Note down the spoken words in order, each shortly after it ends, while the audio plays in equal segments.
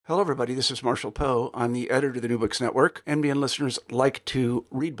Hello, everybody. This is Marshall Poe. I'm the editor of the New Books Network. NBN listeners like to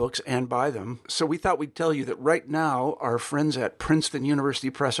read books and buy them. So we thought we'd tell you that right now, our friends at Princeton University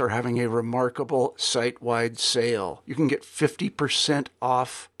Press are having a remarkable site-wide sale. You can get 50%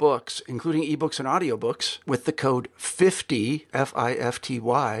 off books, including ebooks and audiobooks, with the code 50,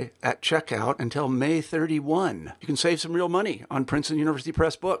 F-I-F-T-Y, at checkout until May 31. You can save some real money on Princeton University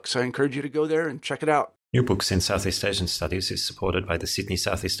Press books. I encourage you to go there and check it out. New Books in Southeast Asian Studies is supported by the Sydney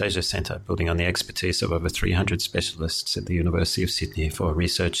Southeast Asia Centre, building on the expertise of over 300 specialists at the University of Sydney for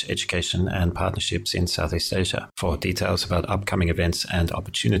research, education and partnerships in Southeast Asia. For details about upcoming events and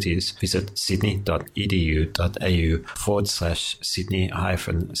opportunities, visit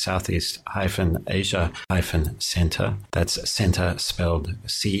sydney.edu.au/Sydney-Southeast-Asia-Centre. That's centre spelled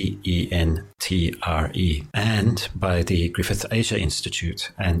C-E-N-T-R-E. And by the Griffith Asia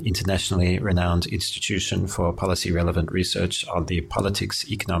Institute, an internationally renowned institution for policy-relevant research on the politics,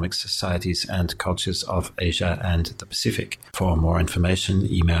 economics, societies and cultures of Asia and the Pacific. For more information,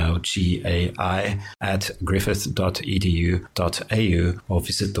 email gai@griffith.edu.au or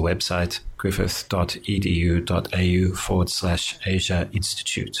visit the website griffith.edu.au/Asia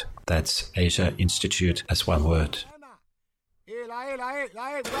Institute. That's Asia Institute as one word.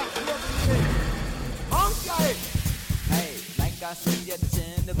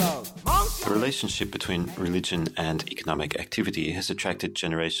 The relationship between religion and economic activity has attracted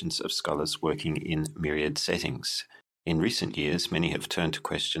generations of scholars working in myriad settings. In recent years, many have turned to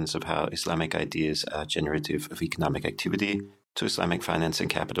questions of how Islamic ideas are generative of economic activity, to Islamic finance and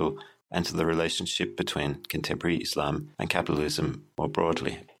capital, and to the relationship between contemporary Islam and capitalism more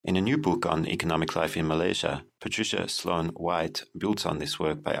broadly. In a new book on economic life in Malaysia, Patricia Sloan White builds on this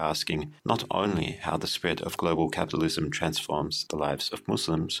work by asking not only how the spread of global capitalism transforms the lives of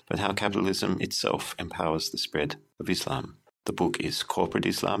Muslims, but how capitalism itself empowers the spread of Islam. The book is Corporate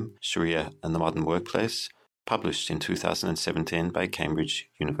Islam, Sharia and the Modern Workplace, published in 2017 by Cambridge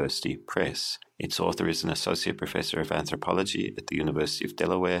University Press. Its author is an associate professor of anthropology at the University of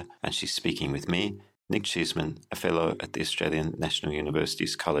Delaware, and she's speaking with me, Nick Cheeseman, a fellow at the Australian National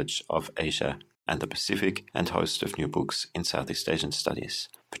University's College of Asia and the Pacific and host of New Books in Southeast Asian Studies.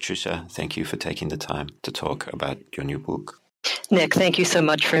 Patricia, thank you for taking the time to talk about your new book. Nick, thank you so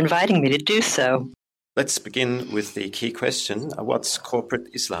much for inviting me to do so. Let's begin with the key question. What's corporate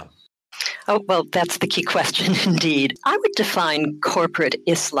Islam? Oh, well, that's the key question indeed. I would define corporate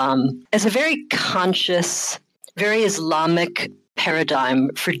Islam as a very conscious, very Islamic paradigm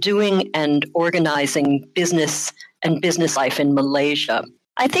for doing and organizing business and business life in Malaysia.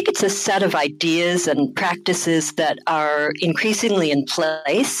 I think it's a set of ideas and practices that are increasingly in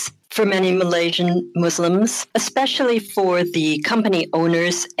place for many Malaysian Muslims, especially for the company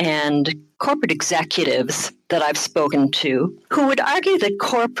owners and corporate executives that I've spoken to, who would argue that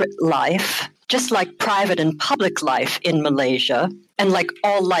corporate life, just like private and public life in Malaysia, and like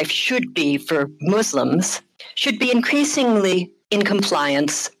all life should be for Muslims, should be increasingly in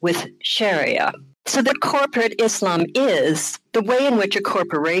compliance with Sharia. So that corporate Islam is the way in which a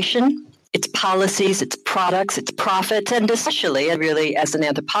corporation, its policies, its products, its profits, and especially, and really as an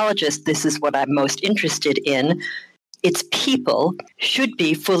anthropologist, this is what I'm most interested in, its people should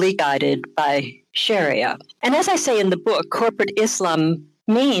be fully guided by Sharia. And as I say in the book, corporate Islam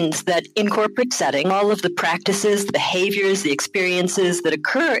means that in corporate setting, all of the practices, the behaviors, the experiences that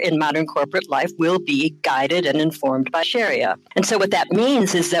occur in modern corporate life will be guided and informed by Sharia. And so what that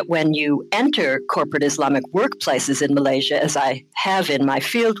means is that when you enter corporate Islamic workplaces in Malaysia, as I have in my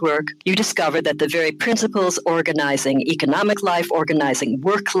fieldwork, you discover that the very principles organizing economic life, organizing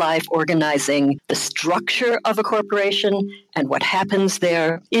work life, organizing the structure of a corporation and what happens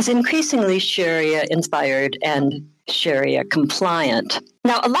there is increasingly Sharia-inspired and Sharia compliant.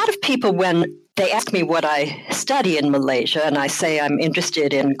 Now, a lot of people, when they ask me what I study in Malaysia, and I say I'm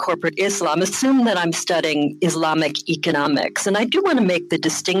interested in corporate Islam, assume that I'm studying Islamic economics. And I do want to make the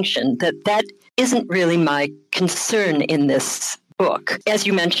distinction that that isn't really my concern in this book. As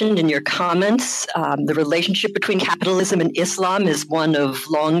you mentioned in your comments, the relationship between capitalism and Islam is one of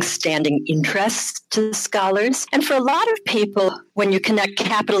long-standing interest to scholars. And for a lot of people, when you connect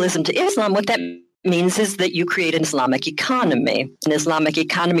capitalism to Islam, what that means is that you create an Islamic economy. An Islamic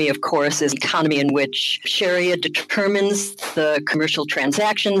economy, of course, is an economy in which Sharia determines the commercial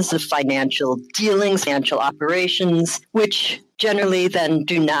transactions, the financial dealings, financial operations, which generally then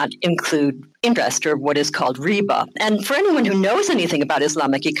do not include interest, or what is called riba. And for anyone who knows anything about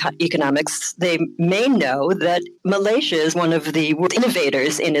Islamic economics, they may know that Malaysia is one of the world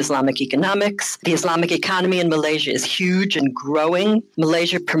innovators in Islamic economics. The Islamic economy in Malaysia is huge and growing.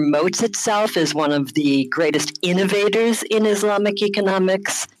 Malaysia promotes itself as one of the greatest innovators in Islamic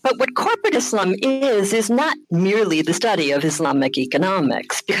economics. But what corporate Islam is not merely the study of Islamic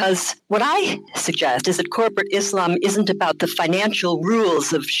economics, because what I suggest is that corporate Islam isn't about the financial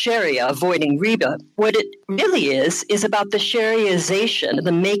rules of Sharia avoiding riba. What it really is about the Shariaization,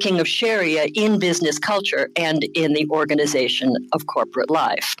 the making of Sharia in business culture and in the organization of corporate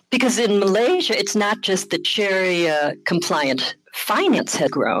life. Because in Malaysia, it's not just that Sharia compliant finance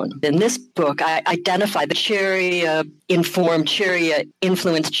had grown. In this book, I identify the Sharia-informed,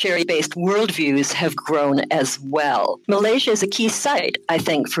 Sharia-influenced, Sharia-based worldviews have grown as well. Malaysia is a key site, I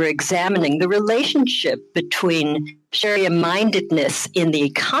think, for examining the relationship between Sharia-mindedness in the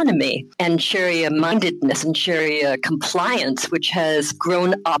economy and Sharia-mindedness and Sharia compliance, which has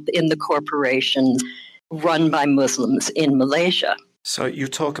grown up in the corporations run by Muslims in Malaysia. So you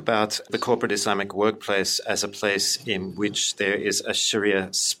talk about the corporate Islamic workplace as a place in which there is a Sharia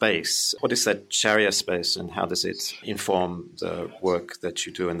space. What is that Sharia space, and how does it inform the work that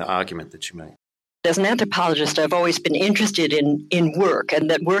you do and the argument that you make? As an anthropologist, I've always been interested in work, and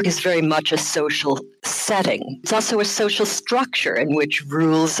that work is very much a social setting. It's also a social structure in which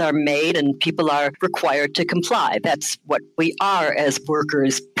rules are made and people are required to comply. That's what we are as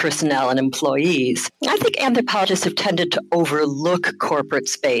workers, personnel, and employees. I think anthropologists have tended to overlook corporate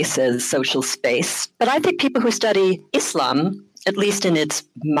space as social space, but I think people who study Islam, at least in its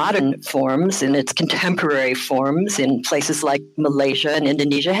modern forms, in its contemporary forms, in places like Malaysia and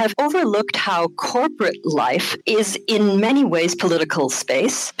Indonesia, have overlooked how corporate life is in many ways political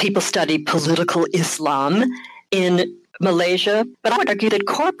space. People study political Islam in Malaysia, but I would argue that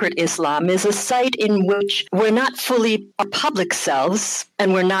corporate Islam is a site in which we're not fully our public selves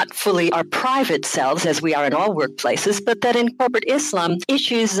and we're not fully our private selves, as we are in all workplaces, but that in corporate Islam,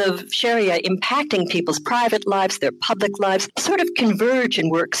 issues of Sharia impacting people's private lives, their public lives, sort of converge in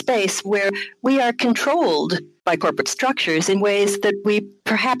workspace where we are controlled by corporate structures in ways that we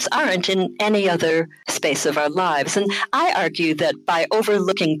perhaps aren't in any other space of our lives. And I argue that by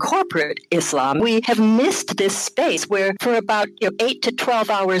overlooking corporate Islam, we have missed this space where for about 8 to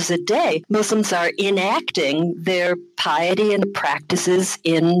 12 hours a day, Muslims are enacting their piety and practices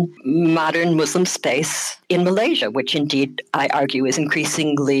in modern Muslim space in Malaysia, which indeed I argue is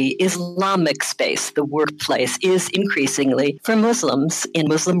increasingly Islamic space. The workplace is increasingly for Muslims in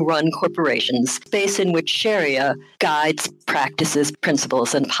Muslim-run corporations, space in which Sharia guides practices,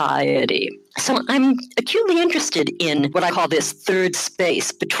 principles, and piety. So I'm acutely interested in what I call this third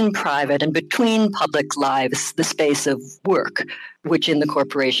space between private and between public lives, the space of work, which in the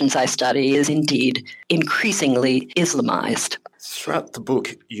corporations I study is indeed increasingly Islamized. Throughout the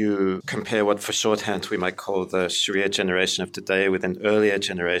book, you compare what for shorthand we might call the Sharia generation of today with an earlier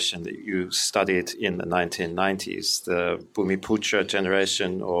generation that you studied in the 1990s, the Bumiputra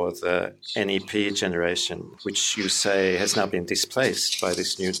generation or the NEP generation, which you say has now been displaced by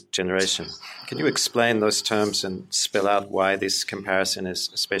this new generation. Can you explain those terms and spell out why this comparison is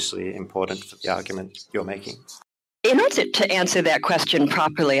especially important for the argument you're making? In order to answer that question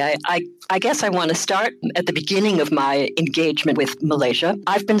properly, I guess I want to start at the beginning of my engagement with Malaysia.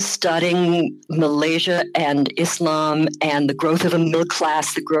 I've been studying Malaysia and Islam and the growth of a middle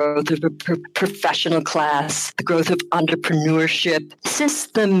class, the growth of a professional class, the growth of entrepreneurship since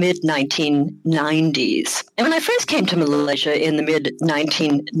the mid-1990s. And when I first came to Malaysia in the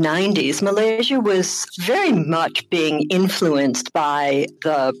mid-1990s, Malaysia was very much being influenced by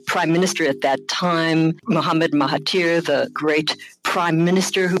the prime minister at that time, Muhammad Mahathir, the great prime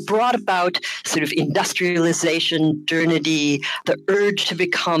minister who brought about sort of industrialization, modernity, the urge to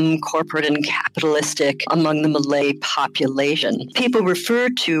become corporate and capitalistic among the Malay population. People refer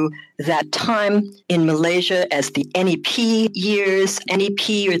to that time in Malaysia as the NEP years.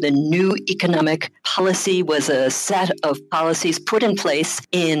 NEP, or the New Economic Policy, was a set of policies put in place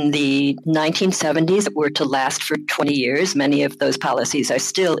in the 1970s that were to last for 20 years. Many of those policies are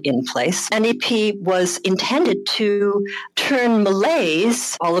still in place. NEP was intended to turn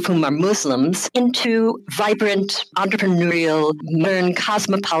Malays, all of whom are Muslims, into vibrant, entrepreneurial, modern,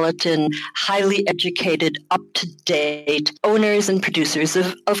 cosmopolitan, highly educated, up-to-date owners and producers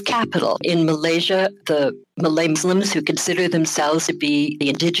of capital. In Malaysia, the Malay Muslims who consider themselves to be the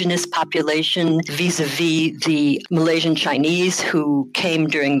indigenous population vis-a-vis the Malaysian Chinese who came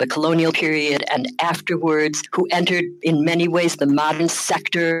during the colonial period and afterwards, who entered in many ways the modern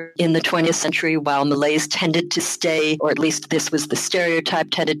sector in the 20th century, while Malays tended to stay, or at least this was the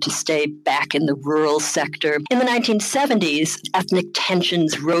stereotype, tended to stay back in the rural sector. In the 1970s, ethnic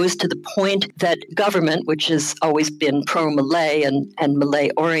tensions rose to the point that government, which has always been pro-Malay and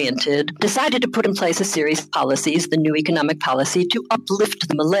Malay-oriented, decided to put in place a series of policies, the new economic policy, to uplift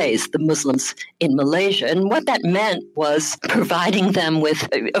the Malays, the Muslims in Malaysia. And what that meant was providing them with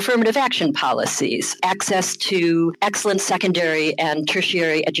affirmative action policies, access to excellent secondary and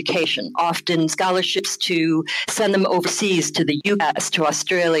tertiary education, often scholarships to send them overseas to the US, to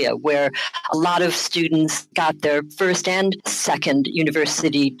Australia, where a lot of students got their first and second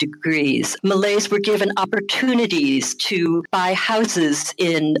university degrees. Malays were given opportunities to buy houses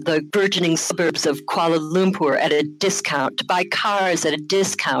in the burgeoning suburbs of Kuala Lumpur at a discount, to buy cars at a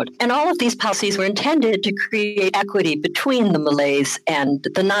discount. And all of these policies were intended to create equity between the Malays and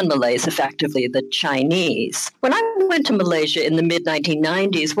the non-Malays, effectively the Chinese. When I went to Malaysia in the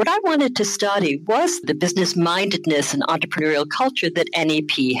mid-1990s, what I wanted to study was the business-mindedness and entrepreneurial culture that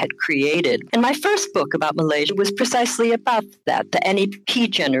NEP had created. And my first book about Malaysia was precisely about that, the NEP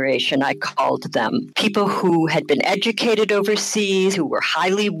generation, I called them. People who had been educated overseas, who were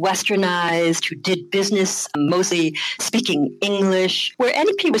highly westernized, who did business mostly speaking English, where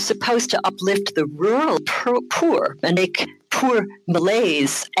NEP was supposed to uplift the rural poor and make poor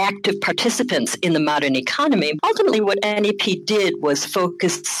Malays active participants in the modern economy. Ultimately, what NEP did was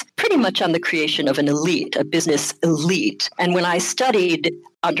focus pretty much on the creation of an elite, a business elite. And when I studied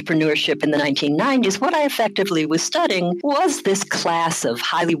entrepreneurship in the 1990s, what I effectively was studying was this class of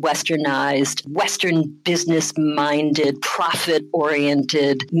highly westernized, Western business-minded,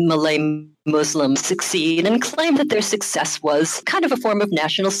 profit-oriented Malay Muslims succeed and claim that their success was kind of a form of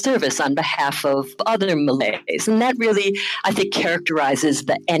national service on behalf of other Malays. And that really, I think, characterizes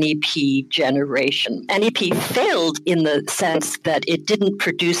the NEP generation. NEP failed in the sense that it didn't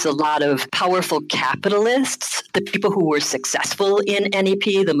produce a lot of powerful capitalists. The people who were successful in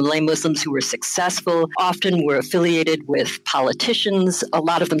NEP, the Malay Muslims who were successful, often were affiliated with politicians. A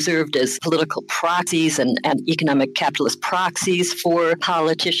lot of them served as political proxies and economic capitalist proxies for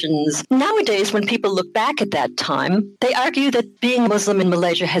politicians. Nowadays, when people look back at that time, they argue that being Muslim in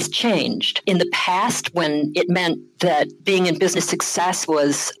Malaysia has changed. In the past, when it meant that being in business success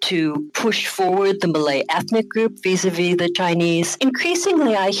was to push forward the Malay ethnic group vis-a-vis the Chinese,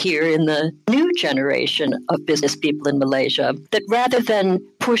 increasingly I hear in the new generation of business people in Malaysia that rather than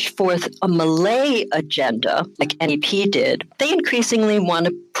push forth a Malay agenda like NEP did, they increasingly want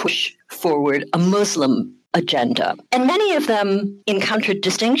to push forward a Muslim agenda. And many of them, in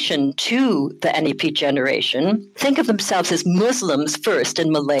contradistinction to the NEP generation, think of themselves as Muslims first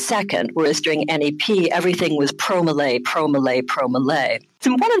and Malay second, whereas during NEP, everything was pro-Malay, pro-Malay, pro-Malay.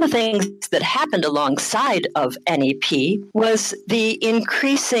 So one of the things that happened alongside of NEP was the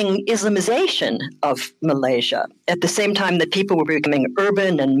increasing Islamization of Malaysia. At the same time that people were becoming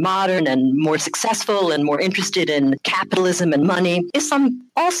urban and modern and more successful and more interested in capitalism and money, Islam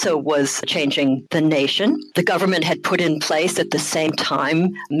also was changing the nation. The government had put in place at the same time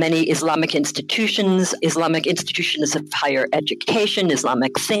many Islamic institutions of higher education,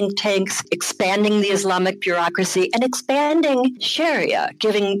 Islamic think tanks, expanding the Islamic bureaucracy and expanding Sharia,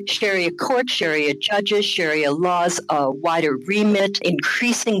 giving Sharia courts, Sharia judges, Sharia laws a wider remit,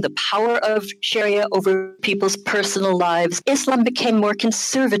 increasing the power of Sharia over people's personal lives. Islam became more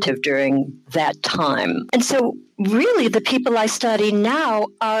conservative during that time. And so really, the people I study now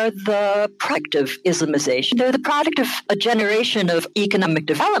are the product of Islamization. They're the product of a generation of economic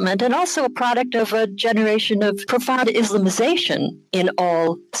development and also a product of a generation of profound Islamization in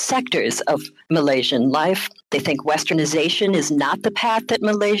all sectors of Malaysian life. They think Westernization is not the path that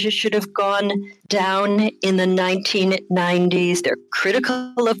Malaysia should have gone down in the 1990s. They're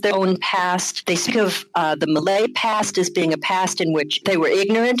critical of their own past. They speak of the Malay past as being a past in which they were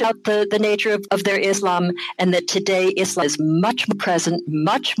ignorant of the nature of their Islam, and that today Islam is much more present,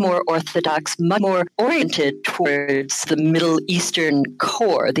 much more orthodox, much more oriented towards the Middle Eastern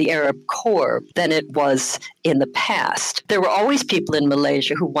core, the Arab core, than it was in the past. There were always people in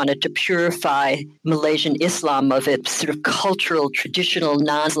Malaysia who wanted to purify Malaysian Islam of its sort of cultural, traditional,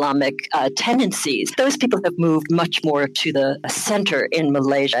 non-Islamic tendencies. Those people have moved much more to the center in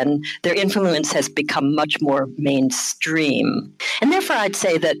Malaysia, and their influence has become much more mainstream. And therefore, I'd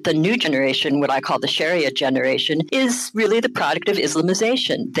say that the new generation, what I call the Sharia generation, is really the product of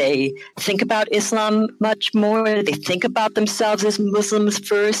Islamization. They think about Islam much more. They think about themselves as Muslims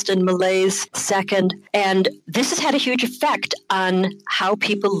first and Malays second. And this has had a huge effect on how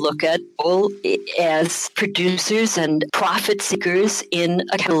people look at oil as producers and profit seekers in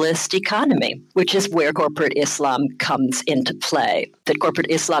a capitalist economy, which is where corporate Islam comes into play. That corporate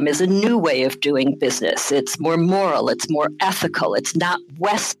Islam is a new way of doing business. It's more moral. It's more ethical. It's not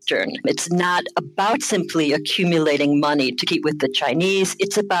Western. It's not about simply accumulating money to keep with the Chinese.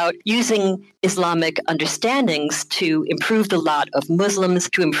 It's about using Islamic understandings to improve the lot of Muslims,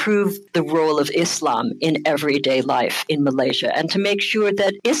 to improve the role of Islam in everyday life in Malaysia, and to make sure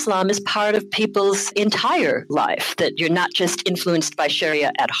that Islam is part of people's entire life, that you're not just influenced by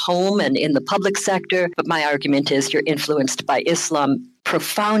Sharia at home and in the public sector, but my argument is you're influenced by Islam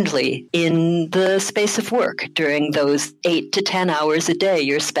profoundly in the space of work during those 8 to 10 hours a day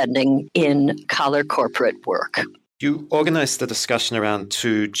you're spending in collar corporate work. You organized the discussion around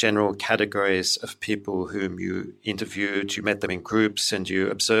two general categories of people whom you interviewed. You met them in groups and you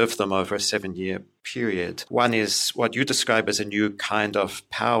observed them over a 7-year period. One is what you describe as a new kind of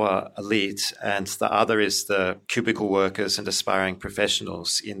power elite, and the other is the cubicle workers and aspiring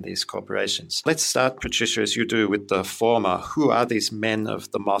professionals in these corporations. Let's start, Patricia, as you do, with the former. Who are these men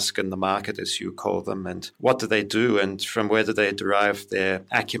of the mosque and the market, as you call them, and what do they do, and from where do they derive their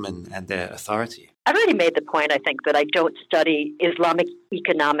acumen and their authority? I've already made the point, I think, that I don't study Islamic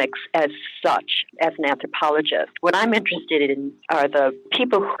economics as such, as an anthropologist. What I'm interested in are the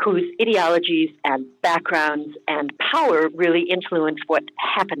people whose ideologies and backgrounds and power really influence what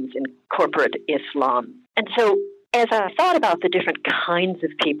happens in corporate Islam. And so as I thought about the different kinds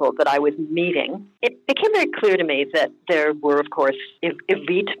of people that I was meeting, it became very clear to me that there were, of course,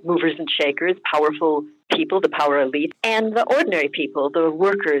 elite movers and shakers, powerful people, the power elite, and the ordinary people, the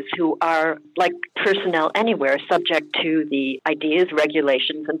workers who are, like personnel anywhere, subject to the ideas,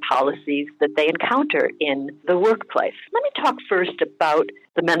 regulations, and policies that they encounter in the workplace. Let me talk first about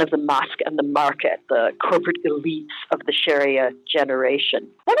the men of the mosque and the market, the corporate elites of the Sharia generation.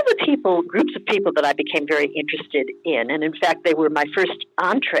 One of the groups of people that I became very interested in, and in fact they were my first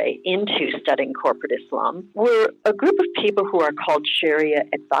entree into studying corporate Islam, were a group of people who are called Sharia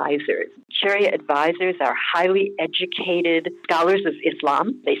advisors. Sharia advisors are highly educated scholars of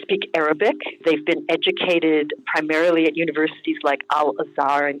Islam. They speak Arabic. They've been educated primarily at universities like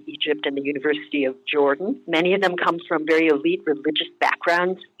Al-Azhar in Egypt and the University of Jordan. Many of them come from very elite religious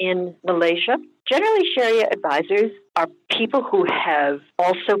backgrounds in Malaysia. Generally, Sharia advisors are people who have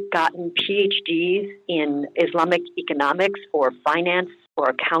also gotten PhDs in Islamic economics or finance or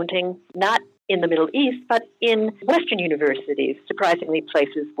accounting, not in the Middle East, but in Western universities. Surprisingly,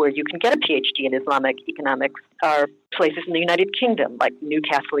 places where you can get a PhD in Islamic economics are places in the United Kingdom, like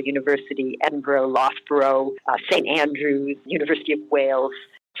Newcastle University, Edinburgh, Loughborough, St. Andrews, University of Wales,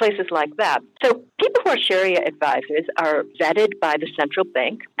 places like that. So people who are Sharia advisors are vetted by the central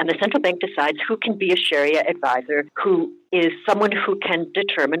bank, and the central bank decides who can be a Sharia advisor, who is someone who can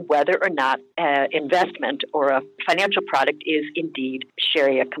determine whether or not an investment or a financial product is indeed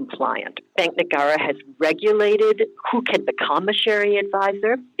Sharia compliant. Bank Negara has regulated who can become a Sharia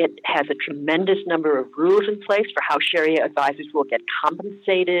advisor. It has a tremendous number of rules in place for how Sharia advisors will get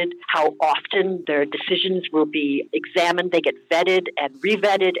compensated, how often their decisions will be examined. They get vetted and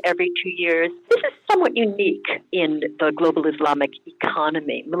revetted every 2 years. This is somewhat unique in the global Islamic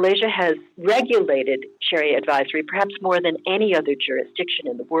economy. Malaysia has regulated Sharia advisory perhaps more than any other jurisdiction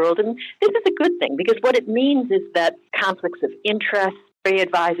in the world. And this is a good thing because what it means is that conflicts of interest, Sharia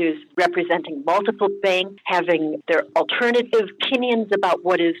advisors representing multiple banks, having their alternative opinions about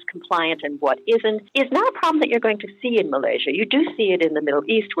what is compliant and what isn't, is not a problem that you're going to see in Malaysia. You do see it in the Middle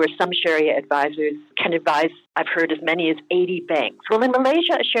East where some Sharia advisors can advise, I've heard, as many as 80 banks. Well, in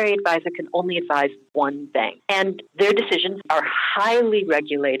Malaysia, a Sharia advisor can only advise one bank. And their decisions are highly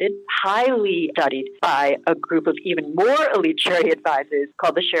regulated, highly studied by a group of even more elite Sharia advisors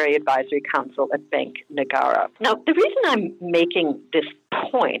called the Sharia Advisory Council at Bank Negara. Now, the reason I'm making this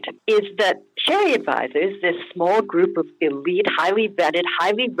point is that Sharia advisors, this small group of elite, highly vetted,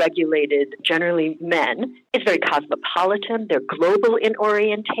 highly regulated, generally men, is very cosmopolitan. They're global in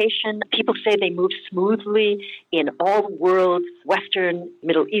orientation. People say they move smoothly in all worlds, Western,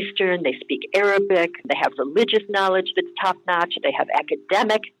 Middle Eastern. They speak Arabic. They have religious knowledge that's top-notch. They have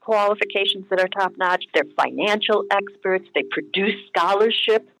academic qualifications that are top-notch. They're financial experts. They produce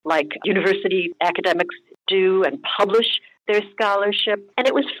scholarship like university academics do and publish their scholarship. And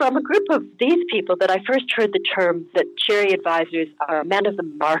it was from a group of these people that I first heard the term that Sharia advisors are men of the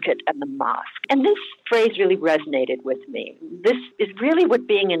market and the mosque. And this phrase really resonated with me. This is really what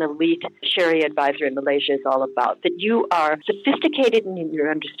being an elite Sharia advisor in Malaysia is all about, that you are sophisticated in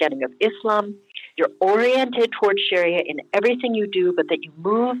your understanding of Islam, you're oriented towards Sharia in everything you do, but that you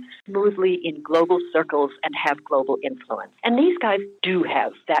move smoothly in global circles and have global influence. And these guys do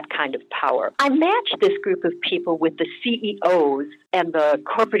have that kind of power. I match this group of people with the CEOs and the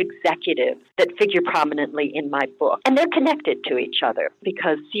corporate executives that figure prominently in my book. And they're connected to each other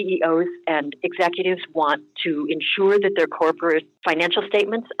because CEOs and executives want to ensure that their corporate financial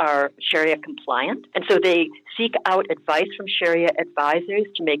statements are Sharia compliant. And so they seek out advice from Sharia advisors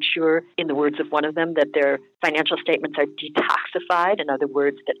to make sure, in the words of one of them, that their financial statements are detoxified. In other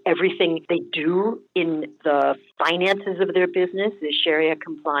words, that everything they do in the finances of their business is Sharia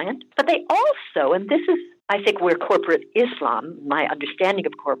compliant. But they also, and this is I think where corporate Islam, my understanding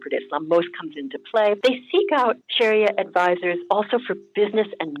of corporate Islam, most comes into play, they seek out Sharia advisors also for business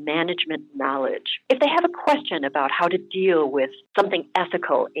and management knowledge. If they have a question about how to deal with something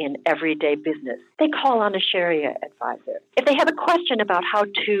ethical in everyday business, they call on a Sharia advisor. If they have a question about how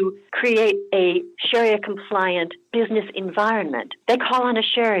to create a Sharia-compliant business environment, they call on a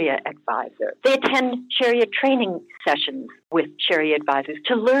Sharia advisor. They attend Sharia training sessions with Sharia advisors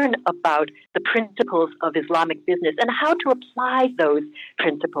to learn about the principles of Islamic business and how to apply those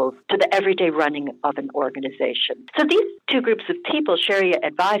principles to the everyday running of an organization. So these two groups of people, Sharia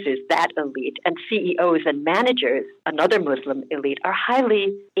advisors, that elite, and CEOs and managers, another Muslim elite, are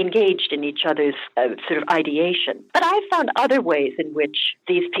highly engaged in each other's sort of ideation. But I've found other ways in which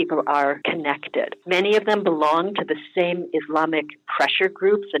these people are connected. Many of them belong to the same Islamic pressure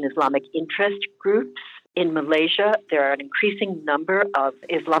groups and Islamic interest groups. In Malaysia, there are an increasing number of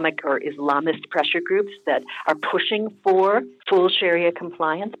Islamic or Islamist pressure groups that are pushing for full Sharia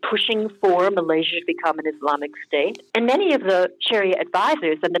compliance, pushing for Malaysia to become an Islamic state. And many of the Sharia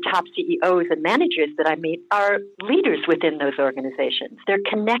advisors and the top CEOs and managers that I meet are leaders within those organizations. They're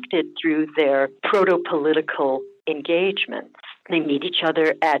connected through their proto-political engagements. They meet each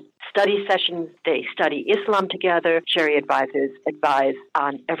other at study sessions. They study Islam together. Sharia advisors advise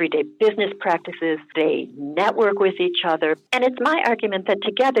on everyday business practices. They network with each other. And it's my argument that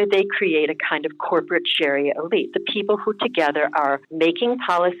together they create a kind of corporate Sharia elite, the people who together are making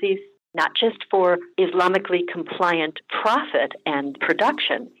policies not just for Islamically compliant profit and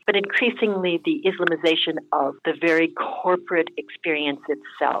production, but increasingly the Islamization of the very corporate experience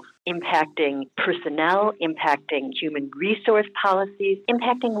itself, impacting personnel, impacting human resource policies,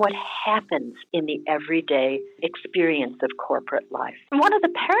 impacting what happens in the everyday experience of corporate life. And one of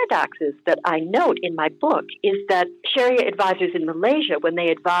the paradoxes that I note in my book is that Sharia advisors in Malaysia, when they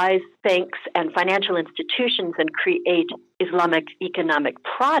advise banks and financial institutions and create Islamic economic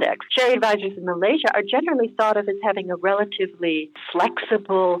products, Sharia advisors in Malaysia are generally thought of as having a relatively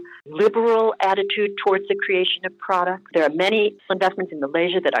flexible, liberal attitude towards the creation of products. There are many investments in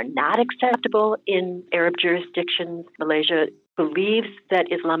Malaysia that are not acceptable in Arab jurisdictions. Malaysia believes that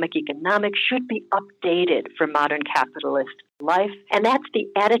Islamic economics should be updated for modern capitalist life. And that's the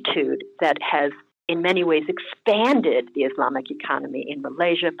attitude that has in many ways expanded the Islamic economy in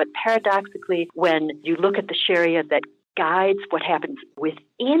Malaysia. But paradoxically, when you look at the Sharia that guides what happens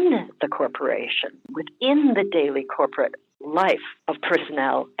within the corporation, within the daily corporate life of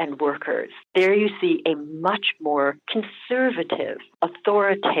personnel and workers, there you see a much more conservative,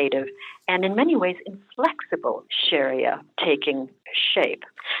 authoritative, and in many ways inflexible Sharia taking shape.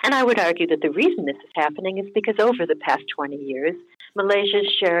 And I would argue that the reason this is happening is because over the past 20 years, Malaysia's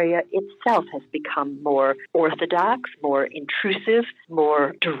Sharia itself has become more orthodox, more intrusive,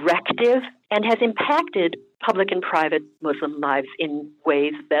 more directive, and has impacted public and private Muslim lives in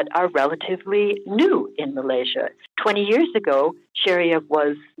ways that are relatively new in Malaysia. 20 years ago, Sharia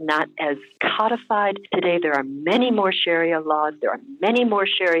was not as codified. Today, there are many more Sharia laws. There are many more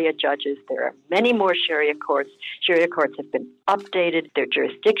Sharia judges. There are many more Sharia courts. Sharia courts have been updated. Their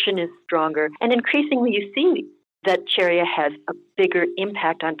jurisdiction is stronger. And increasingly, you see that Sharia has a bigger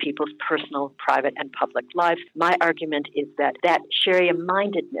impact on people's personal, private, and public lives. My argument is that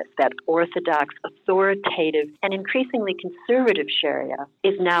Sharia-mindedness, that orthodox, authoritative, and increasingly conservative Sharia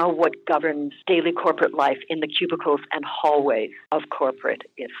is now what governs daily corporate life in the cubicles and hallways of corporate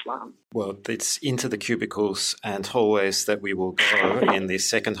Islam. Well, it's into the cubicles and hallways that we will go in the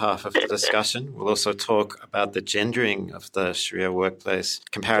second half of the discussion. We'll also talk about the gendering of the Sharia workplace,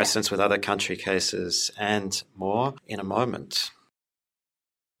 comparisons with other country cases, and more in a moment.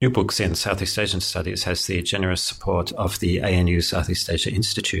 New Books in Southeast Asian Studies has the generous support of the ANU Southeast Asia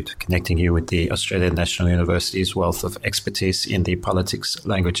Institute, connecting you with the Australian National University's wealth of expertise in the politics,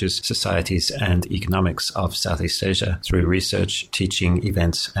 languages, societies, and economics of Southeast Asia through research, teaching,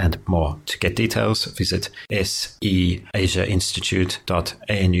 events, and more. To get details, visit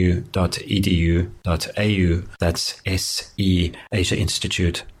seasiainstitute.anu.edu.au. That's SE Asia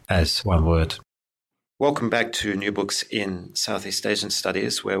Institute as one word. Welcome back to New Books in Southeast Asian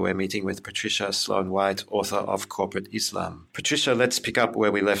Studies, where we're meeting with Patricia Sloan-White, author of Corporate Islam. Patricia, let's pick up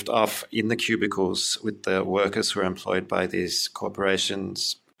where we left off in the cubicles with the workers who are employed by these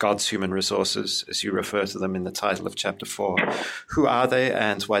corporations, God's human resources, as you refer to them in the title of Chapter 4. Who are they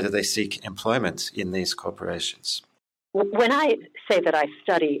and why do they seek employment in these corporations? When I say that I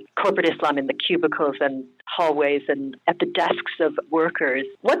study corporate Islam in the cubicles and hallways and at the desks of workers,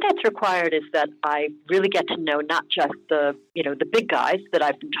 what that's required is that I really get to know not just the big guys that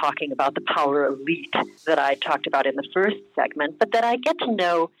I've been talking about, the power elite that I talked about in the first segment, but that I get to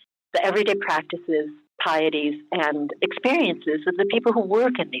know the everyday practices, pieties, and experiences of the people who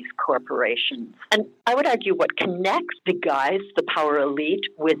work in these corporations. And I would argue what connects the guys, the power elite,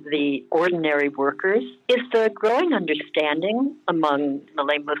 with the ordinary workers is the growing understanding among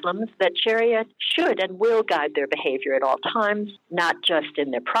Malay Muslims that Sharia should and will guide their behavior at all times, not just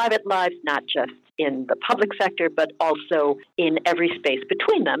in their private lives, not just in the public sector, but also in every space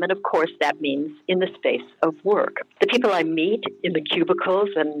between them. And of course, that means in the space of work. The people I meet in the cubicles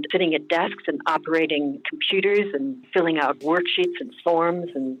and sitting at desks and operating computers and filling out worksheets and forms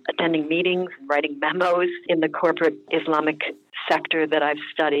and attending meetings and writing memos in the corporate Islamic sector that I've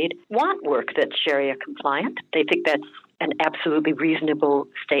studied want work that's Sharia compliant. They think that's an absolutely reasonable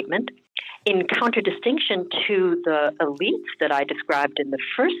statement. In contradistinction to the elites that I described in the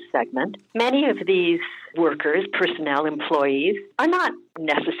first segment, many of these workers, personnel, employees, are not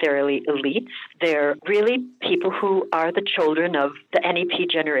necessarily elites. They're really people who are the children of the NEP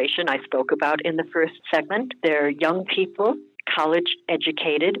generation I spoke about in the first segment. They're young people,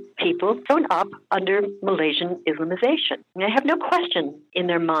 college-educated people grown up under Malaysian Islamization. And they have no question in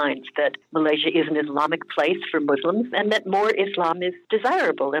their minds that Malaysia is an Islamic place for Muslims and that more Islam is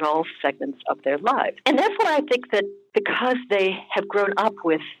desirable in all segments of their lives. And therefore, I think that because they have grown up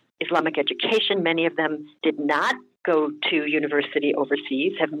with Islamic education, many of them did not go to university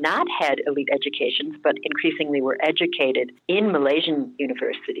overseas, have not had elite educations, but increasingly were educated in Malaysian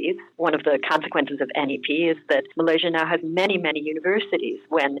universities. One of the consequences of NEP is that Malaysia now has many, many universities.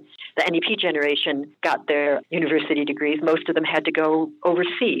 When the NEP generation got their university degrees, most of them had to go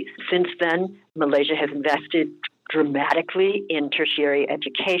overseas. Since then, Malaysia has invested dramatically in tertiary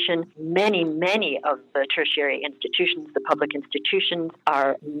education. Many, many of the tertiary institutions, the public institutions,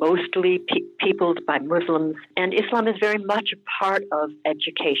 are mostly peopled by Muslims, and Islam is very much a part of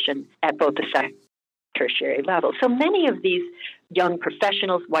education at both the secondary and tertiary level. So many of these young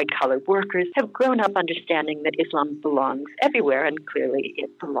professionals, white-collar workers, have grown up understanding that Islam belongs everywhere, and clearly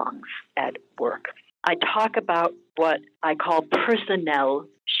it belongs at work. I talk about what I call personnel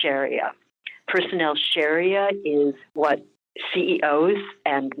Sharia. Personnel Sharia is what CEOs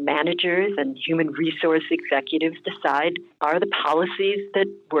and managers and human resource executives decide are the policies that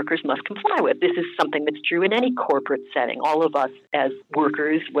workers must comply with. This is something that's true in any corporate setting. All of us as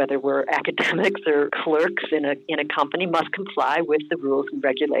workers, whether we're academics or clerks in a company, must comply with the rules and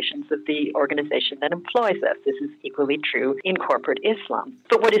regulations of the organization that employs us. This is equally true in corporate Islam.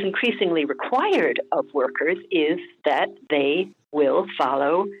 But what is increasingly required of workers is that they will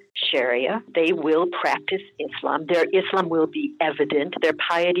follow Sharia. They will practice Islam. Their Islam will be evident. Their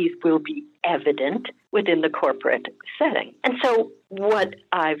pieties will be evident within the corporate setting. And so what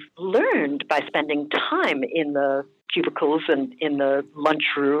I've learned by spending time in the cubicles and in the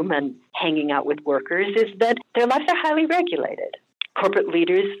lunchroom and hanging out with workers is that their lives are highly regulated. Corporate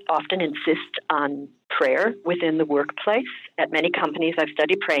leaders often insist on prayer within the workplace. At many companies I've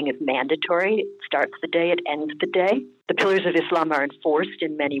studied, praying is mandatory. It starts the day, it ends the day. The pillars of Islam are enforced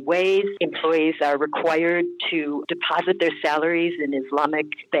in many ways. Employees are required to deposit their salaries in Islamic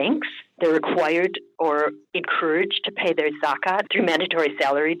banks. They're required or encouraged to pay their zakat through mandatory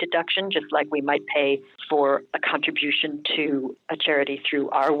salary deduction, just like we might pay for a contribution to a charity through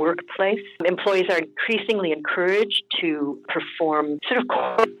our workplace. Employees are increasingly encouraged to perform sort of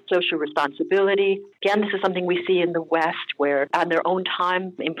corporate social responsibility. Again, this is something we see in the West, where on their own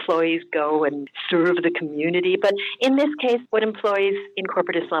time, employees go and serve the community. But in this case, what employees in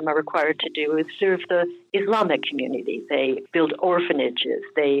corporate Islam are required to do is serve the Islamic community. They build orphanages.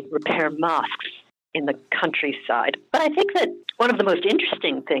 They repair mosques in the countryside. But I think that one of the most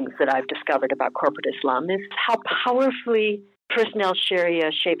interesting things that I've discovered about corporate Islam is how powerfully personnel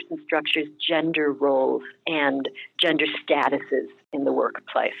Sharia shapes and structures gender roles and gender statuses in the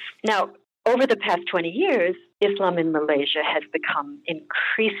workplace. Now, over the past 20 years, Islam in Malaysia has become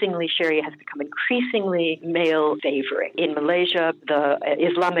increasingly, Sharia has become increasingly male-favoring. In Malaysia, the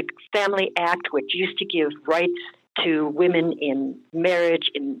Islamic Family Act, which used to give rights to women in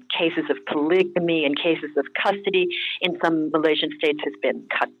marriage, in cases of polygamy, in cases of custody, in some Malaysian states has been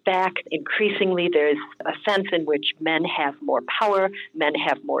cut back. Increasingly, there's a sense in which men have more power, men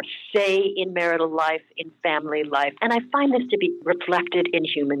have more say in marital life, in family life, and I find this to be reflected in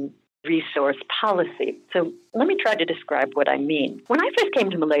human resource policy. So let me try to describe what I mean. When I first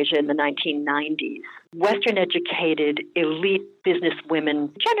came to Malaysia in the 1990s, Western-educated elite business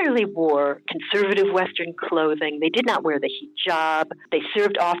women generally wore conservative Western clothing. They did not wear the hijab. They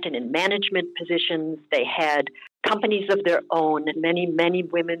served often in management positions. They had companies of their own. Many, many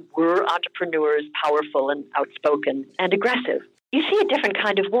women were entrepreneurs, powerful and outspoken and aggressive. You see a different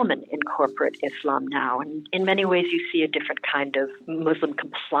kind of woman in corporate Islam now, and in many ways you see a different kind of Muslim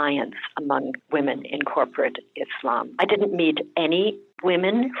compliance among women in corporate Islam. I didn't meet any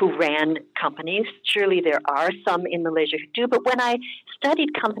women who ran companies. Surely there are some in Malaysia who do, but when I studied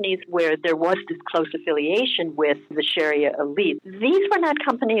companies where there was this close affiliation with the Sharia elite, these were not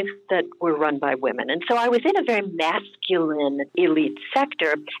companies that were run by women. And so I was in a very masculine elite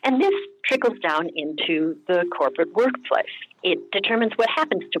sector, and this trickles down into the corporate workplace. It determines what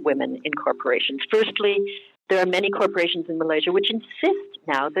happens to women in corporations. Firstly, there are many corporations in Malaysia which insist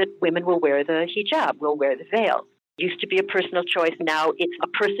now that women will wear the hijab, will wear the veil. It used to be a personal choice. Now it's a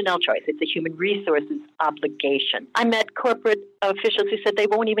personnel choice. It's a human resources obligation. I met corporate officials who said they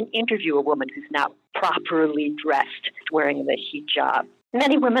won't even interview a woman who's not properly dressed wearing the hijab.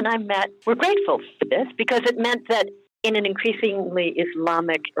 Many women I met were grateful for this because it meant that in an increasingly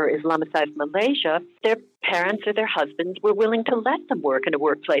Islamic or Islamicized Malaysia, their parents or their husbands were willing to let them work in a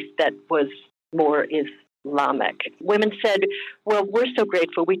workplace that was more Islamic. Women said, well, we're so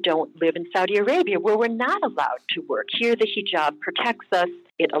grateful we don't live in Saudi Arabia where we're not allowed to work. Here the hijab protects us.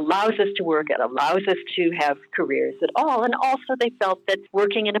 It allows us to work. It allows us to have careers at all. And also they felt that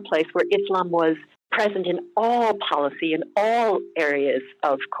working in a place where Islam was present in all policy, in all areas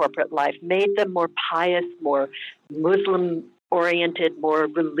of corporate life, made them more pious, more Muslim-oriented, more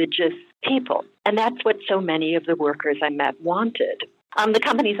religious people. And that's what so many of the workers I met wanted. The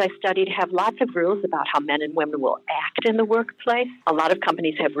companies I studied have lots of rules about how men and women will act in the workplace. A lot of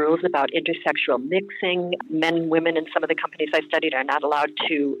companies have rules about intersexual mixing. Men and women in some of the companies I studied are not allowed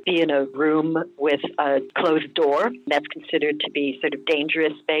to be in a room with a closed door. That's considered to be sort of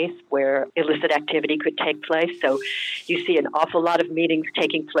dangerous space where illicit activity could take place. So you see an awful lot of meetings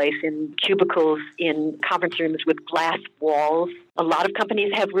taking place in cubicles, in conference rooms with glass walls. A lot of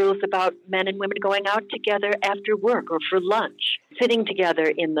companies have rules about men and women going out together after work or for lunch, sitting together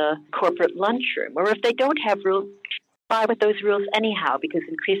in the corporate lunchroom. Or if they don't have rules, comply with those rules anyhow, because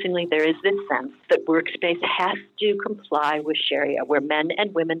increasingly there is this sense that workspace has to comply with Sharia, where men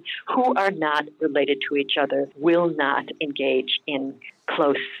and women who are not related to each other will not engage in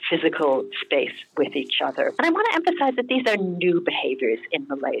close physical space with each other. And I want to emphasize that these are new behaviors in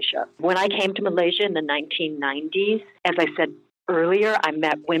Malaysia. When I came to Malaysia in the 1990s, as I said earlier, I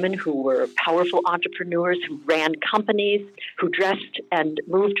met women who were powerful entrepreneurs, who ran companies, who dressed and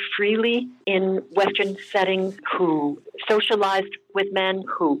moved freely in Western settings, who socialized with men,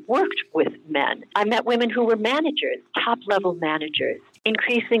 who worked with men. I met women who were managers, top-level managers.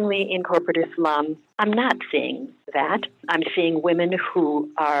 Increasingly in corporate Islam, I'm not seeing that. I'm seeing women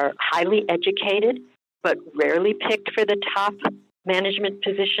who are highly educated, but rarely picked for the top management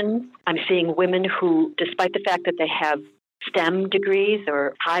positions. I'm seeing women who, despite the fact that they have STEM degrees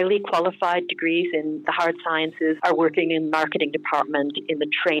or highly qualified degrees in the hard sciences, are working in marketing department, in the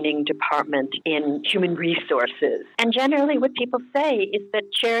training department, in human resources. And generally what people say is that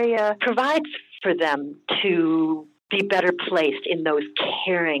Sharia provides for them to be better placed in those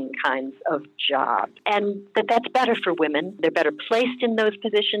caring kinds of jobs. And that's better for women. They're better placed in those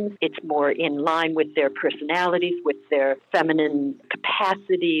positions. It's more in line with their personalities, with their feminine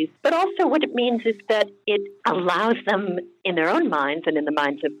capacities. But also what it means is that it allows them, in their own minds and in the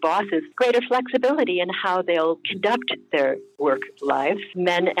minds of bosses, greater flexibility in how they'll conduct their work lives.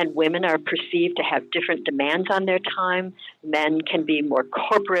 Men and women are perceived to have different demands on their time. Men can be more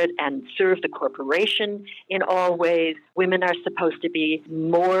corporate and serve the corporation in all ways. Women are supposed to be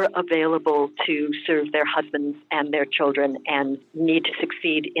more available to serve their husbands and their children and need to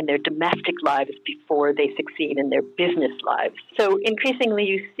succeed in their domestic lives before they succeed in their business lives. So increasingly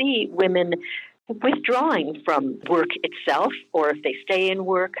you see women withdrawing from work itself, or if they stay in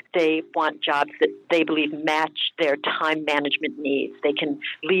work, they want jobs that they believe match their time management needs. They can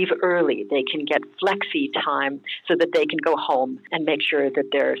leave early. They can get flexi time so that they can go home and make sure that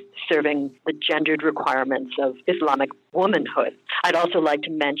they're serving the gendered requirements of Islamic womanhood. I'd also like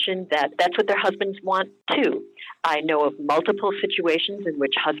to mention that that's what their husbands want too. I know of multiple situations in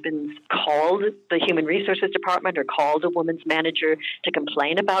which husbands called the Human Resources Department or called a woman's manager to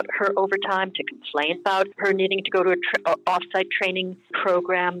complain about her overtime, to complain about her needing to go to an off-site training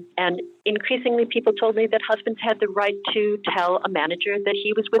program. And increasingly people told me that husbands had the right to tell a manager that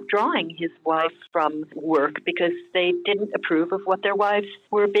he was withdrawing his wife from work because they didn't approve of what their wives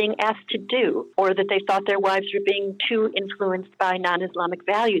were being asked to do, or that they thought their wives were being too influenced by non-Islamic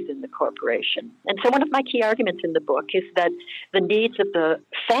values in the corporation. And so one of my key arguments in the book is that the needs of the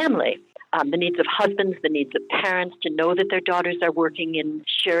family, the needs of husbands, the needs of parents to know that their daughters are working in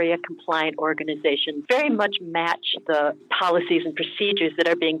Sharia-compliant organizations very much match the policies and procedures that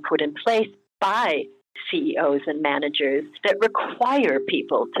are being put in place by CEOs and managers that require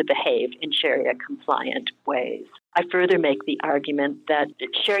people to behave in Sharia-compliant ways. I further make the argument that the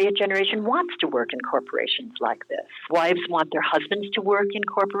Sharia generation wants to work in corporations like this. Wives want their husbands to work in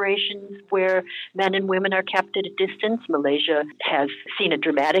corporations where men and women are kept at a distance. Malaysia has seen a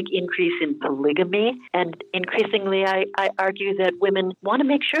dramatic increase in polygamy, and increasingly I argue that women want to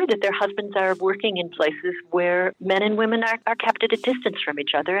make sure that their husbands are working in places where men and women are kept at a distance from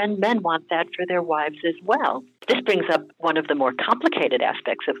each other, and men want that for their wives as well. This brings up one of the more complicated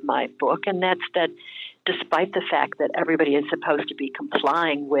aspects of my book, and that's that despite the fact that everybody is supposed to be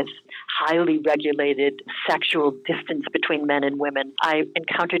complying with highly regulated sexual distance between men and women, I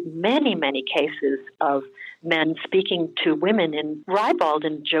encountered many, many cases of men speaking to women in ribald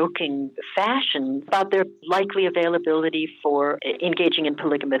and joking fashion about their likely availability for engaging in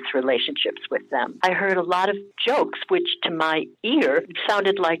polygamous relationships with them. I heard a lot of jokes which to my ear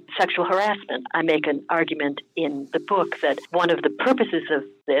sounded like sexual harassment. I make an argument in the book that one of the purposes of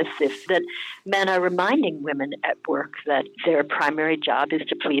this is that men are reminding women at work that their primary job is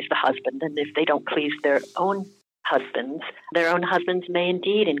to please the husband, and if they don't please their own husbands may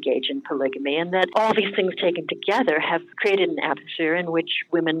indeed engage in polygamy, and that all these things taken together have created an atmosphere in which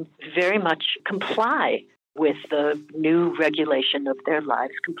women very much comply with the new regulation of their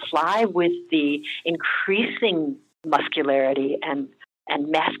lives, comply with the increasing muscularity and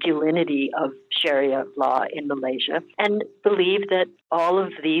masculinity of Sharia law in Malaysia, and believe that all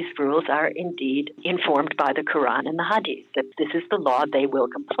of these rules are indeed informed by the Quran and the Hadith, that this is the law, they will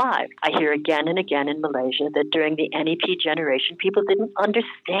comply. I hear again and again in Malaysia that during the NEP generation, people didn't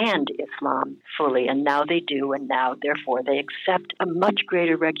understand Islam fully, and now they do, and now, therefore, they accept a much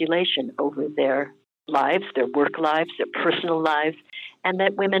greater regulation over their lives, their work lives, their personal lives, and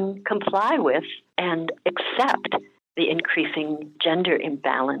that women comply with and accept the increasing gender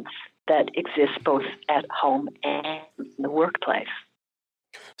imbalance that exists both at home and in the workplace.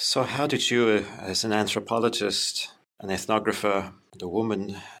 So how did you, as an anthropologist, an ethnographer, and a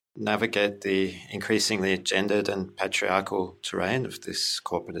woman, navigate the increasingly gendered and patriarchal terrain of this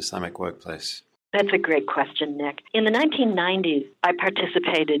corporate Islamic workplace? That's a great question, Nick. In the 1990s, I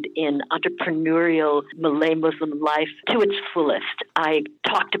participated in entrepreneurial Malay Muslim life to its fullest. I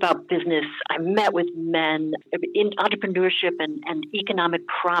talked about business. I met with men. In entrepreneurship and economic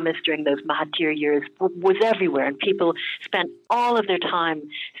promise during those Mahathir years was everywhere, and people spent all of their time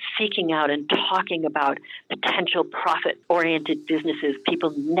seeking out and talking about potential profit-oriented businesses,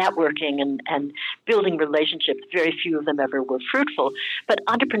 people networking and building relationships. Very few of them ever were fruitful, but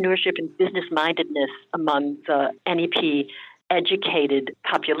entrepreneurship and business-mindedness among the NEP educated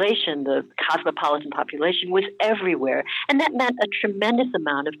population, the cosmopolitan population, was everywhere. And that meant a tremendous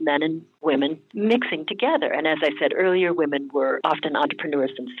amount of men and women mixing together. And as I said earlier, women were often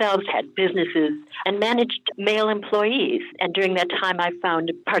entrepreneurs themselves, had businesses, and managed male employees. And during that time, I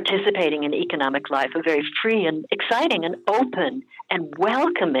found participating in economic life a very free and exciting and open and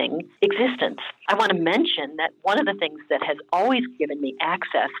welcoming existence. I want to mention that one of the things that has always given me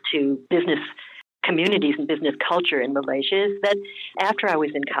access to business communities and business culture in Malaysia is that after I was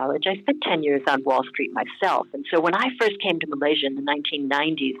in college, I spent 10 years on Wall Street myself. And so when I first came to Malaysia in the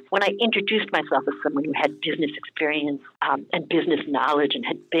 1990s, when I introduced myself as someone who had business experience and business knowledge and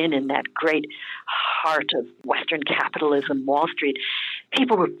had been in that great heart of Western capitalism, Wall Street,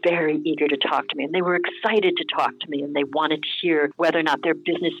 people were very eager to talk to me, and they were excited to talk to me, and they wanted to hear whether or not their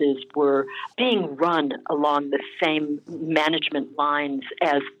businesses were being run along the same management lines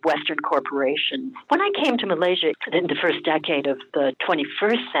as Western corporations. When I came to Malaysia in the first decade of the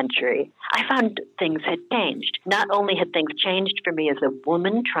 21st century, I found things had changed. Not only had things changed for me as a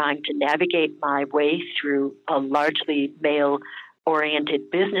woman trying to navigate my way through a largely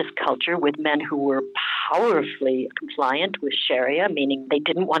male-oriented business culture with men who were powerfully compliant with Sharia, meaning they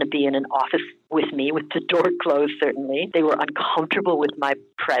didn't want to be in an office with me with the door closed, certainly. They were uncomfortable with my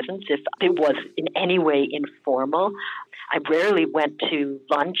presence if it was in any way informal. I rarely went to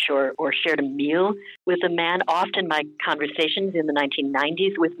lunch or shared a meal with a man. Often my conversations in the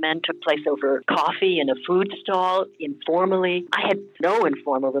 1990s with men took place over coffee in a food stall, informally. I had no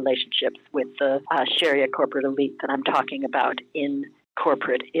informal relationships with the Sharia corporate elite that I'm talking about in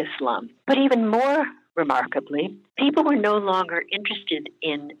corporate Islam. But even more remarkably, people were no longer interested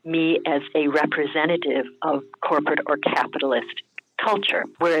in me as a representative of corporate or capitalist culture.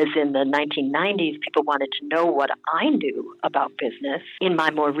 Whereas in the 1990s, people wanted to know what I knew about business. In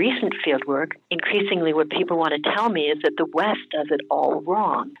my more recent fieldwork, increasingly what people want to tell me is that the West does it all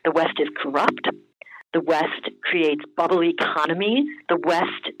wrong. The West is corrupt. The West creates bubble economies. The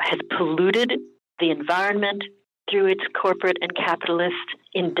West has polluted the environment through its corporate and capitalist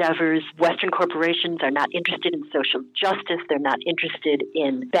endeavors. Western corporations are not interested in social justice. They're not interested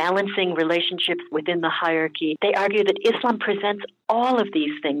in balancing relationships within the hierarchy. They argue that Islam presents all of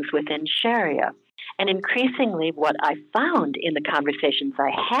these things within Sharia. And increasingly, what I found in the conversations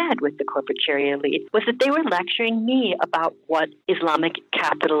I had with the corporate Sharia elite was that they were lecturing me about what Islamic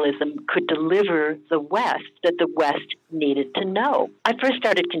capitalism could deliver the West, that the West needed to know. I first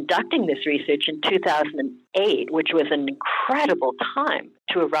started conducting this research in 2008, which was an incredible time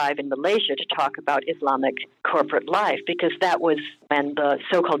to arrive in Malaysia to talk about Islamic corporate life, because that was when the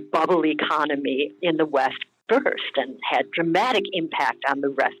so-called bubble economy in the West burst and had dramatic impact on the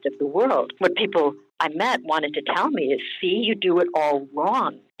rest of the world. What people I met wanted to tell me is, see, you do it all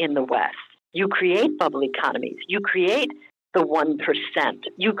wrong in the West. You create bubble economies. You create the 1%.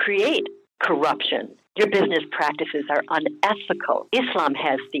 You create corruption. Your business practices are unethical. Islam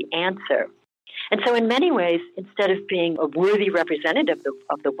has the answer. And so in many ways, instead of being a worthy representative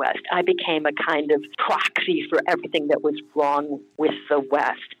of the West, I became a kind of proxy for everything that was wrong with the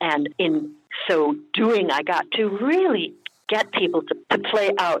West. And in so doing, I got to really get people to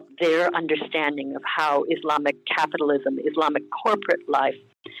play out their understanding of how Islamic capitalism, Islamic corporate life,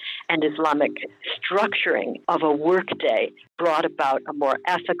 and Islamic structuring of a workday brought about a more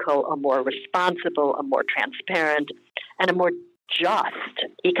ethical, a more responsible, a more transparent, and a more just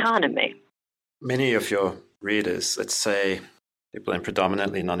economy. Many of your readers, let's say people in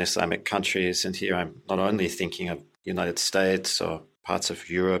predominantly non-Islamic countries, and here I'm not only thinking of the United States or parts of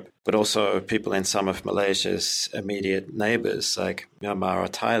Europe, but also people in some of Malaysia's immediate neighbors like Myanmar or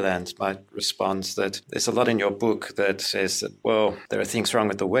Thailand might respond that there's a lot in your book that says that, well, there are things wrong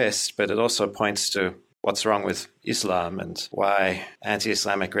with the West, but it also points to what's wrong with Islam and why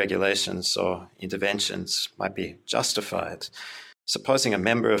anti-Islamic regulations or interventions might be justified. Supposing a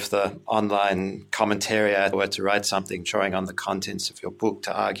member of the online commentariat were to write something drawing on the contents of your book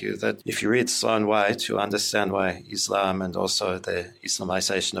to argue that if you read Sloan White, you'll understand why Islam and also the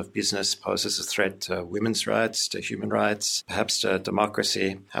Islamization of business poses a threat to women's rights, to human rights, perhaps to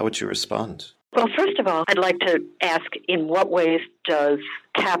democracy, how would you respond? Well, first of all, I'd like to ask, in what ways does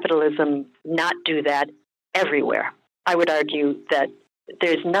capitalism not do that everywhere? I would argue that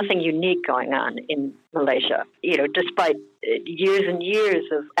there's nothing unique going on in Malaysia. Despite years and years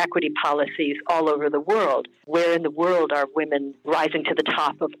of equity policies all over the world, where in the world are women rising to the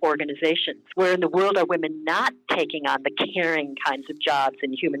top of organizations? Where in the world are women not taking on the caring kinds of jobs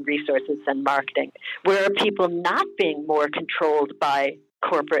in human resources and marketing? Where are people not being more controlled by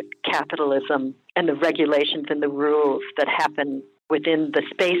corporate capitalism and the regulations and the rules that happen within the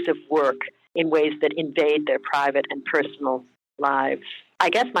space of work in ways that invade their private and personal lives. I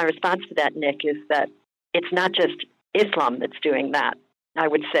guess my response to that, Nick, is that it's not just Islam that's doing that. I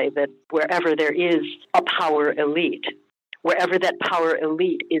would say that wherever there is a power elite, wherever that power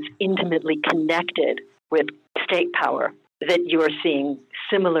elite is intimately connected with state power, that you're seeing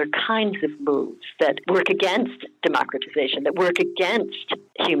similar kinds of moves that work against democratization, that work against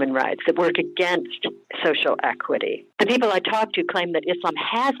human rights, that work against social equity. The people I talk to claim that Islam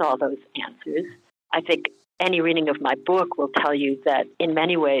has all those answers. I think any reading of my book will tell you that in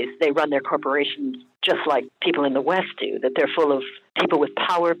many ways they run their corporations just like people in the West do, that they're full of people with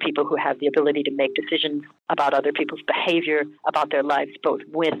power, people who have the ability to make decisions about other people's behavior, about their lives both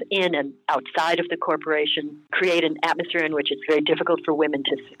within and outside of the corporation, create an atmosphere in which it's very difficult for women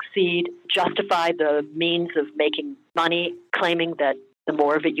to succeed, justify the means of making money, claiming that the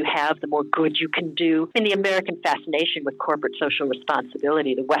more of it you have, the more good you can do. In the American fascination with corporate social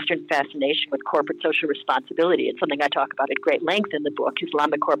responsibility, the Western fascination with corporate social responsibility, it's something I talk about at great length in the book,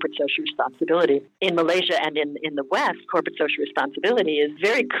 Islamic corporate social responsibility. In Malaysia and in the West, corporate social responsibility is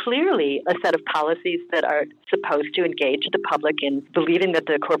very clearly a set of policies that are supposed to engage the public in believing that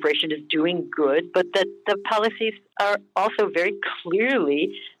the corporation is doing good, but that the policies are also very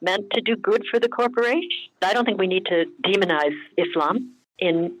clearly meant to do good for the corporation. I don't think we need to demonize Islam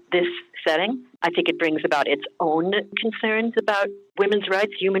in this setting. I think it brings about its own concerns about women's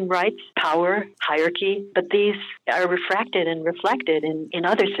rights, human rights, power, hierarchy, but these are refracted and reflected in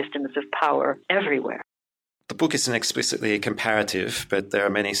other systems of power everywhere. The book isn't explicitly comparative, but there are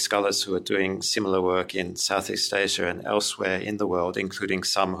many scholars who are doing similar work in Southeast Asia and elsewhere in the world, including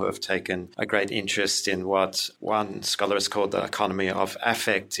some who have taken a great interest in what one scholar has called the economy of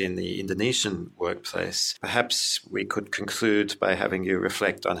affect in the Indonesian workplace. Perhaps we could conclude by having you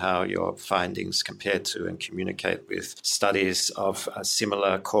reflect on how your findings compare to and communicate with studies of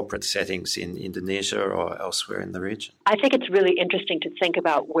similar corporate settings in Indonesia or elsewhere in the region. I think it's really interesting to think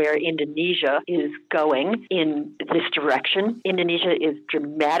about where Indonesia is going in this direction. Indonesia is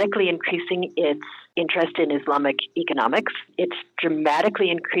dramatically increasing its interest in Islamic economics. It's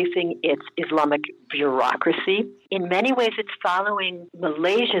dramatically increasing its Islamic bureaucracy. In many ways, it's following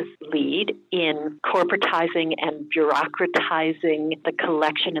Malaysia's lead in corporatizing and bureaucratizing the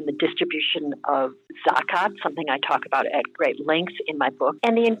collection and the distribution of zakat, something I talk about at great length in my book,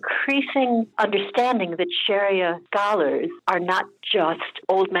 and the increasing understanding that Sharia scholars are not just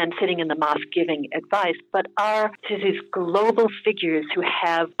old men sitting in the mosque giving advice, but are these global figures who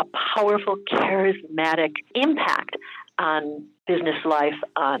have a powerful, charismatic impact on business life,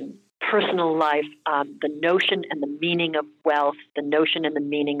 on personal life, the notion and the meaning of wealth, the notion and the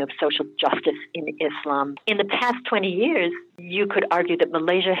meaning of social justice in Islam. In the past 20 years, you could argue that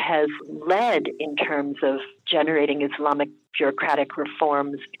Malaysia has led in terms of generating Islamic bureaucratic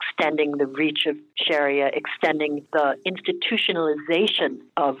reforms, extending the reach of Sharia, extending the institutionalization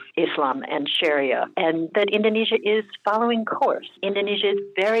of Islam and Sharia, and that Indonesia is following course. Indonesia is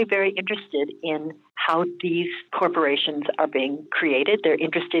very, very interested in how these corporations are being created. They're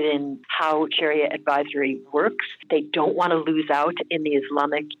interested in how Sharia advisory works. They don't want to lose out in the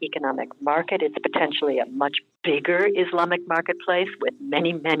Islamic economic market. It's potentially a much bigger Islamic marketplace with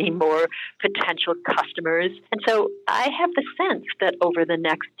many, many more potential customers. And so I have the sense that over the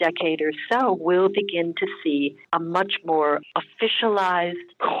next decade or so, we'll begin to see a much more officialized,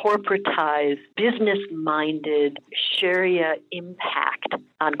 corporatized, business-minded Sharia impact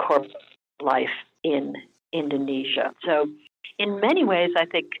on corporate life in Indonesia. So in many ways, I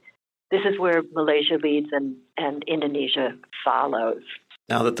think this is where Malaysia leads and Indonesia follows.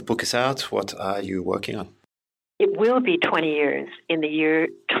 Now that the book is out, what are you working on? It will be 20 years in the year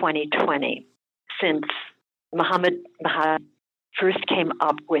 2020 since Muhammad Mahathir first came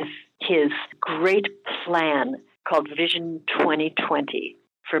up with his great plan called Vision 2020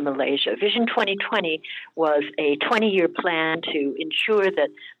 for Malaysia. Vision 2020 was a 20-year plan to ensure that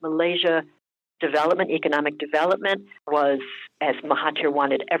Malaysia development, economic development, was, as Mahathir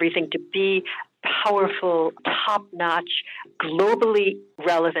wanted everything to be, powerful, top-notch, globally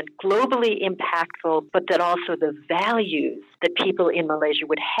relevant, globally impactful, but that also the values that people in Malaysia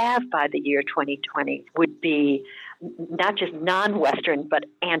would have by the year 2020 would be not just non-Western, but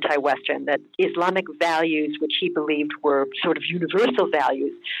anti-Western, that Islamic values, which he believed were sort of universal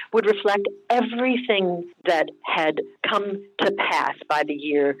values, would reflect everything that had come to pass by the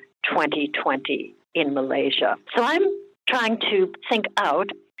year 2020 in Malaysia. So I'm trying to think out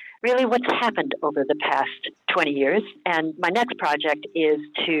really what's happened over the past 20 years. And my next project is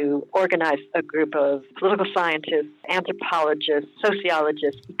to organize a group of political scientists, anthropologists,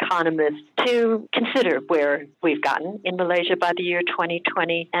 sociologists, economists to consider where we've gotten in Malaysia by the year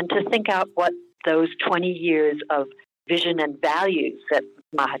 2020 and to think out what those 20 years of vision and values that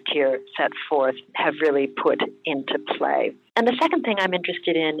Mahathir set forth have really put into play. And the second thing I'm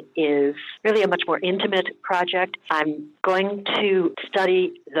interested in is really a much more intimate project. I'm going to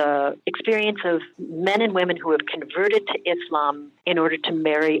study the experience of men and women who have converted to Islam in order to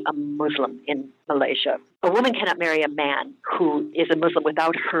marry a Muslim in Malaysia. A woman cannot marry a man who is a Muslim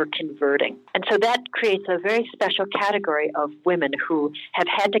without her converting. And so that creates a very special category of women who have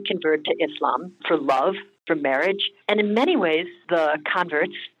had to convert to Islam for love, for marriage. And in many ways, the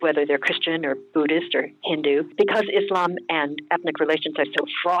converts, whether they're Christian or Buddhist or Hindu, because Islam and ethnic relations are so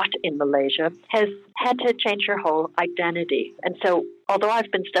fraught in Malaysia, has had to change her whole identity. And so although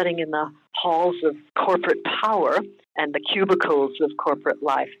I've been studying in the halls of corporate power and the cubicles of corporate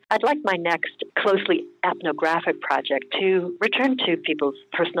life, I'd like my next closely ethnographic project to return to people's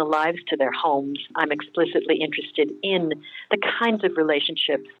personal lives, to their homes. I'm explicitly interested in the kinds of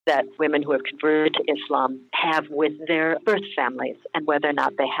relationships that women who have converted to Islam have with their birth families and whether or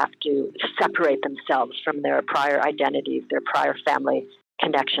not they have to separate themselves from their prior identities, their prior family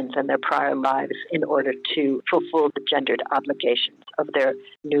connections and their prior lives in order to fulfill the gendered obligations of their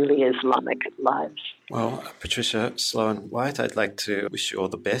newly Islamic lives. Well, Patricia Sloan-White, I'd like to wish you all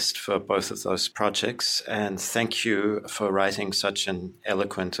the best for both of those projects, and thank you for writing such an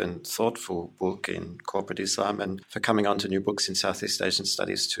eloquent and thoughtful book in corporate Islam and for coming on to New Books in Southeast Asian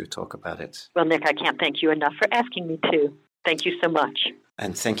Studies to talk about it. Well, Nick, I can't thank you enough for asking me to. Thank you so much.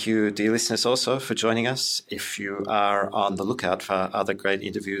 And thank you, dear listeners, also for joining us. If you are on the lookout for other great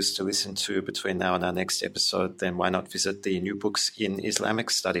interviews to listen to between now and our next episode, then why not visit the New Books in Islamic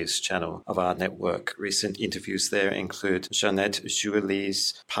Studies channel of our network. Recent interviews there include Jeanette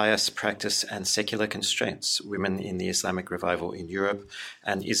Jouelie's Pious Practice and Secular Constraints, Women in the Islamic Revival in Europe,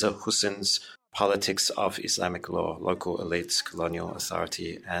 and Iza Hussain's Politics of Islamic Law, Local Elites, Colonial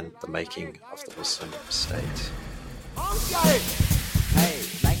Authority, and the Making of the Muslim State. Hey,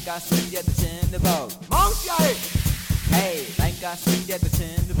 like I see at the tin boat. Monkey! Hey, like I see at the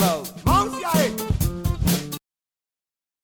tin boat. Monkey!